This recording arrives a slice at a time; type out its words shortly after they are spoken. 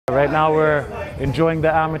Right now we're enjoying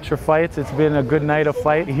the amateur fights. It's been a good night of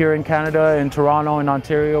fight here in Canada, in Toronto, in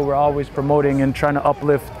Ontario. We're always promoting and trying to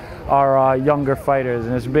uplift our younger fighters,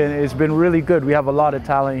 and it's been really good. We have a lot of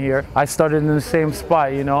talent here. I started in the same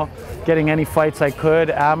spot, you know, getting any fights I could,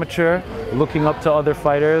 amateur, looking up to other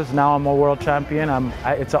fighters. Now I'm a world champion.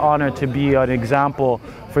 It's an honor to be an example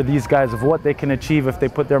for these guys of what they can achieve if they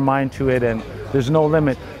put their mind to it, and there's no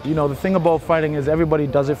limit. You know, the thing about fighting is everybody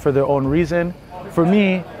does it for their own reason. For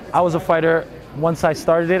me, I was a fighter. Once I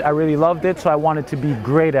started it, I really loved it, so I wanted to be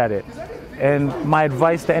great at it. And my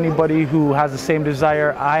advice to anybody who has the same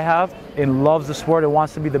desire I have and loves the sport and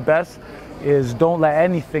wants to be the best is don't let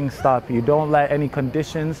anything stop you. Don't let any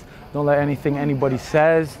conditions, don't let anything anybody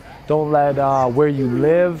says, don't let where you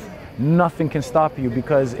live, nothing can stop you,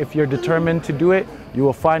 because if you're determined to do it, you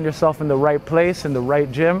will find yourself in the right place, in the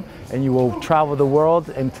right gym, and you will travel the world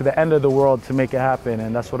and to the end of the world to make it happen.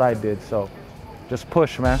 And that's what I did. So just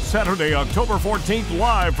push, man. Saturday, October 14th,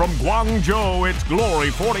 live from Guangzhou, it's Glory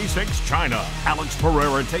 46 China. Alex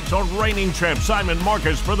Pereira takes on reigning champ Simon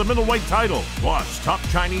Marcus for the middleweight title. Plus, top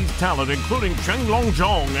Chinese talent including Chen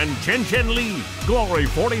Longzhong and Chen Chen Li. Glory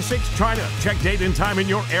 46 China. Check date and time in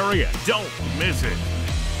your area. Don't miss it.